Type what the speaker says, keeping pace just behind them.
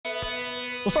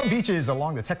Well, some beaches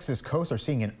along the Texas coast are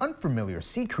seeing an unfamiliar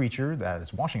sea creature that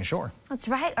is washing ashore. That's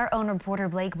right. Our own reporter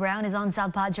Blake Brown is on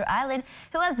South Padre Island,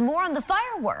 who has more on the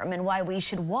fireworm and why we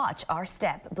should watch our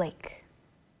step. Blake.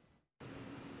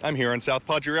 I'm here on South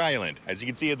Padre Island. As you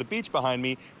can see at the beach behind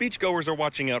me, beachgoers are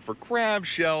watching out for crabs,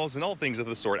 shells, and all things of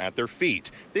the sort at their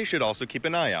feet. They should also keep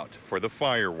an eye out for the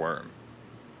fireworm.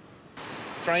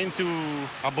 Trying to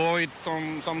avoid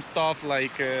some stuff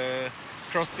like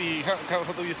crusty, how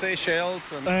do you say,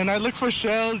 shells? And I look for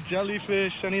shells,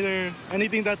 jellyfish,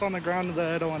 anything that's on the ground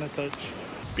that I don't want to touch.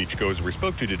 Beachgoers we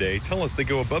spoke to today tell us they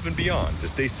go above and beyond to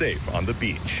stay safe on the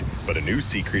beach. But a new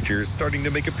sea creature is starting to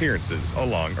make appearances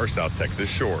along our South Texas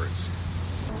shores.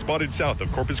 Spotted south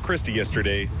of Corpus Christi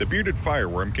yesterday, the bearded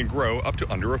fireworm can grow up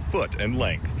to under a foot in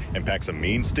length and packs a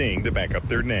mean sting to back up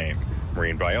their name.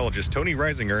 Marine biologist Tony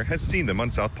Reisinger has seen them on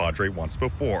South Padre once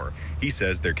before. He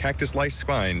says their cactus-like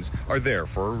spines are there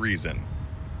for a reason.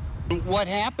 What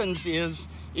happens is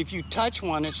if you touch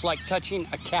one, it's like touching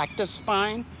a cactus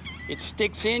spine. It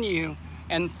sticks in you,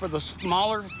 and for the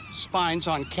smaller spines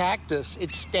on cactus,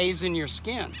 it stays in your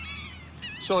skin.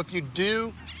 So if you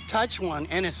do touch one,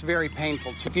 and it's very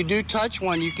painful, if you do touch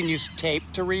one, you can use tape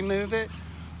to remove it,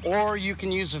 or you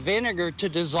can use vinegar to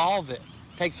dissolve it.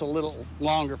 Takes a little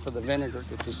longer for the vinegar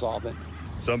to dissolve it.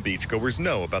 Some beachgoers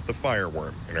know about the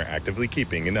fireworm and are actively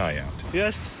keeping an eye out.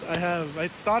 Yes, I have. I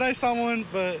thought I saw one,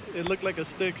 but it looked like a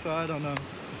stick, so I don't know.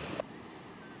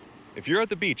 If you're at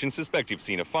the beach and suspect you've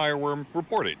seen a fireworm,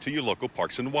 report it to your local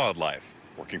Parks and Wildlife.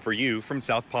 Working for you from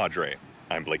South Padre,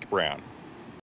 I'm Blake Brown.